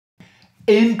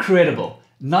Incredible!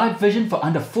 Night vision for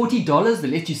under $40 that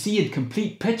lets you see in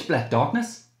complete pitch black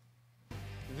darkness?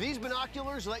 These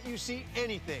binoculars let you see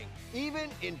anything,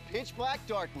 even in pitch black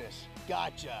darkness.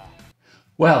 Gotcha.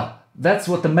 Well, that's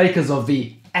what the makers of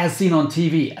the, as seen on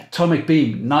TV, atomic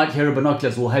beam night Hero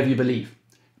binoculars will have you believe.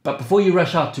 But before you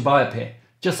rush out to buy a pair,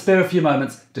 just spare a few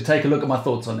moments to take a look at my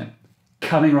thoughts on them.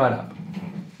 Coming right up.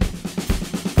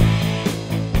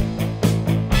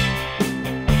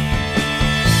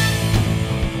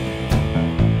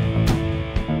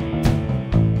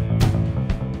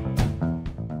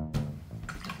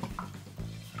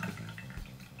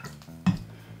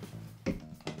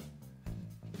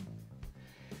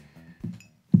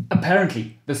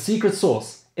 Apparently, the secret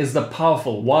sauce is the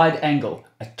powerful wide-angle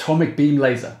atomic beam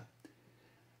laser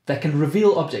that can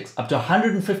reveal objects up to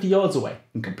 150 yards away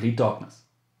in complete darkness.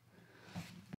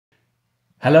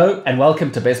 Hello and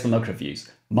welcome to Best Binocular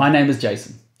Reviews. My name is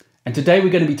Jason, and today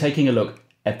we're going to be taking a look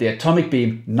at the atomic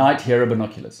beam night Hero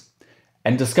binoculars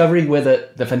and discovering whether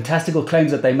the fantastical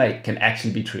claims that they make can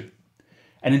actually be true.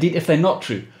 And indeed, if they're not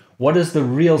true, what is the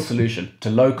real solution to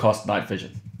low-cost night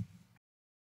vision?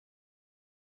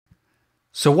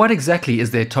 So what exactly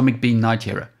is the atomic beam night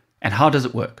Hero, and how does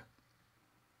it work?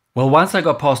 Well, once I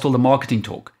got past all the marketing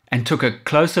talk and took a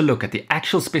closer look at the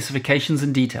actual specifications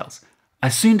and details, I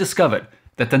soon discovered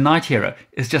that the night Hero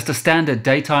is just a standard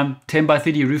daytime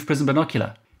 10x30 roof prism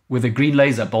binocular with a green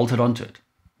laser bolted onto it.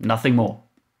 Nothing more.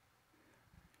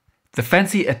 The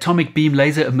fancy atomic beam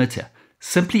laser emitter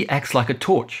simply acts like a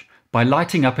torch by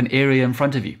lighting up an area in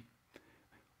front of you,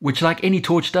 which, like any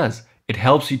torch does, it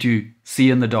helps you to see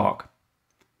in the dark.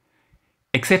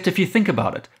 Except if you think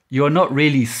about it, you are not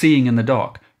really seeing in the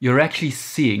dark. You're actually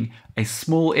seeing a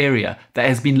small area that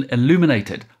has been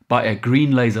illuminated by a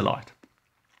green laser light.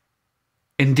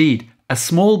 Indeed, a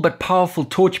small but powerful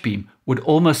torch beam would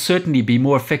almost certainly be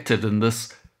more effective than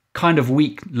this kind of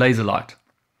weak laser light.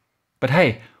 But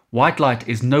hey, white light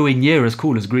is nowhere near as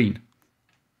cool as green.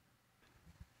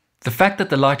 The fact that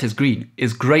the light is green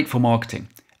is great for marketing,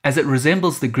 as it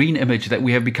resembles the green image that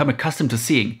we have become accustomed to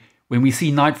seeing when we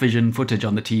see night vision footage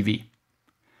on the TV.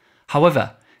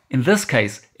 However, in this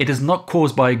case, it is not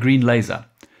caused by a green laser.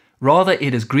 Rather,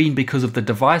 it is green because of the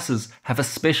devices have a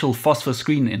special phosphor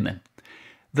screen in them.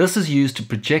 This is used to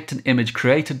project an image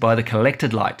created by the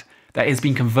collected light that has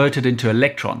been converted into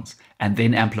electrons and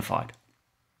then amplified.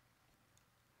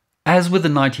 As with the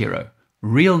night Hero,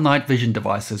 real night vision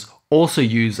devices also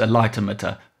use a light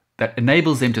emitter that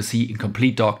enables them to see in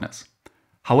complete darkness.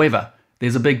 However,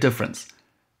 there's a big difference.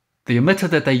 The emitter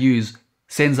that they use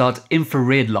sends out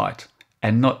infrared light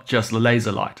and not just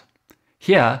laser light.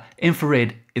 Here,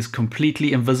 infrared is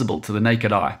completely invisible to the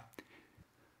naked eye.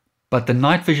 But the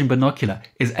night vision binocular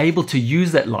is able to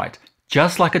use that light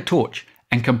just like a torch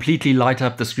and completely light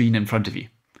up the screen in front of you.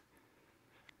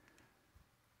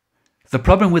 The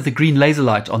problem with the green laser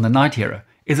light on the night Hero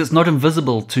is it's not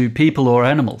invisible to people or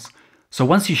animals. So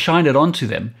once you shine it onto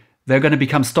them, they're going to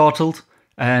become startled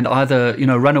and either,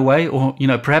 run away or,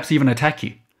 perhaps even attack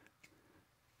you.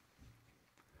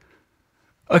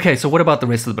 Okay, so what about the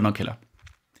rest of the binocular?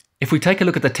 If we take a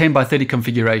look at the 10x30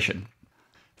 configuration,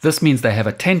 this means they have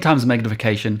a 10 times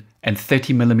magnification and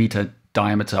 30mm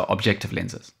diameter objective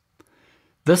lenses.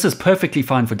 This is perfectly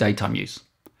fine for daytime use.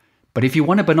 But if you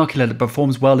want a binocular that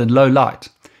performs well in low light,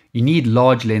 you need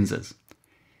large lenses.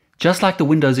 Just like the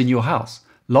windows in your house,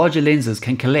 larger lenses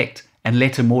can collect and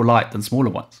let in more light than smaller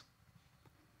ones.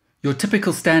 Your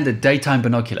typical standard daytime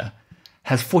binocular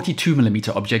has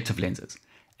 42mm objective lenses,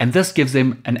 and this gives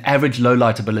them an average low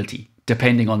light ability,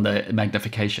 depending on the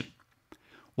magnification.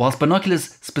 Whilst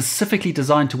binoculars specifically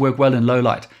designed to work well in low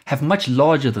light have much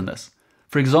larger than this.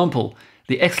 For example,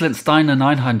 the excellent Steiner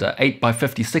 900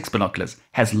 8x56 binoculars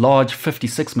has large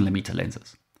 56mm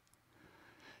lenses.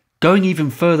 Going even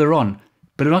further on,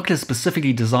 binoculars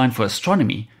specifically designed for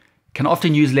astronomy can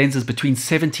often use lenses between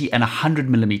 70 and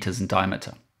 100mm in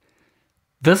diameter.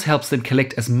 This helps them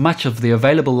collect as much of the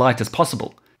available light as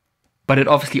possible, but it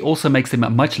obviously also makes them a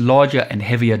much larger and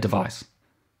heavier device.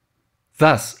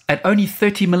 Thus, at only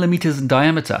 30mm in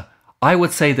diameter, I would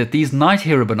say that these night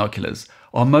Hero binoculars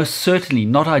are most certainly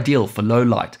not ideal for low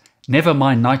light, never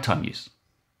mind nighttime use.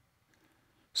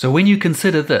 So when you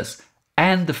consider this,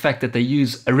 and the fact that they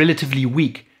use a relatively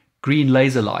weak green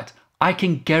laser light, I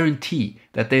can guarantee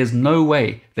that there's no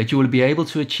way that you will be able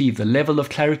to achieve the level of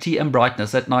clarity and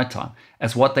brightness at nighttime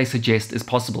as what they suggest is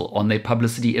possible on their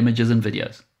publicity images and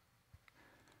videos.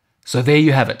 So there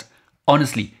you have it.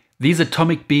 Honestly, these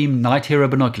atomic beam night Hero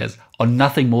binoculars are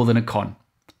nothing more than a con.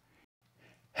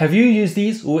 Have you used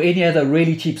these or any other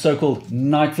really cheap so-called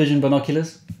night vision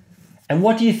binoculars? And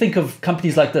what do you think of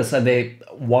companies like this and their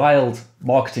wild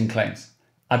marketing claims?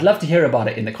 I'd love to hear about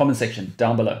it in the comment section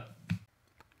down below.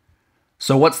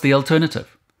 So what's the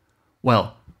alternative?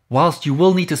 Well, whilst you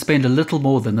will need to spend a little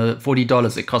more than the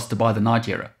 $40 it costs to buy the Night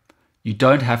Hero, you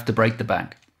don't have to break the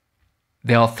bank.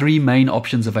 There are three main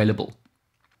options available.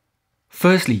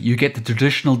 Firstly, you get the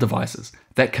traditional devices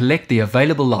that collect the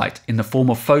available light in the form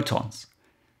of photons.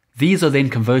 These are then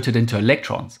converted into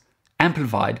electrons,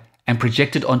 amplified and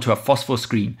projected onto a phosphor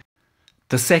screen.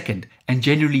 The second and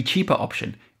generally cheaper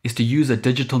option is to use a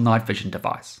digital night vision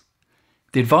device.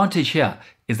 The advantage here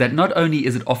is that not only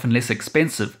is it often less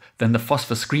expensive than the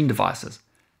phosphor screen devices,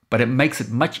 but it makes it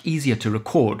much easier to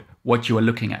record what you are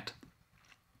looking at.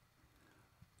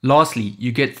 Lastly,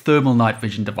 you get thermal night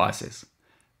vision devices.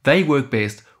 They work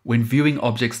best when viewing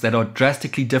objects that are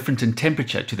drastically different in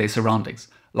temperature to their surroundings,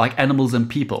 like animals and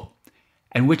people,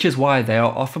 and which is why they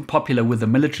are often popular with the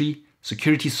military,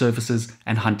 security services,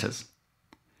 and hunters.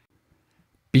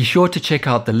 Be sure to check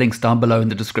out the links down below in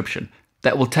the description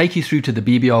that will take you through to the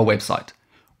BBR website,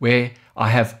 where I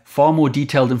have far more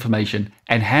detailed information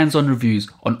and hands-on reviews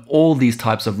on all these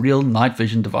types of real night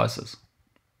vision devices.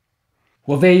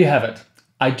 Well, there you have it.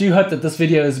 I do hope that this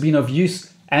video has been of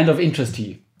use and of interest to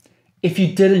you. If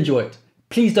you did enjoy it,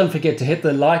 please don't forget to hit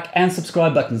the like and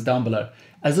subscribe buttons down below,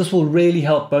 as this will really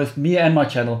help both me and my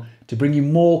channel to bring you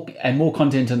more and more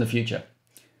content in the future.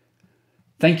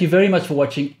 Thank you very much for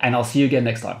watching, and I'll see you again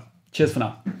next time. Cheers for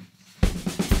now.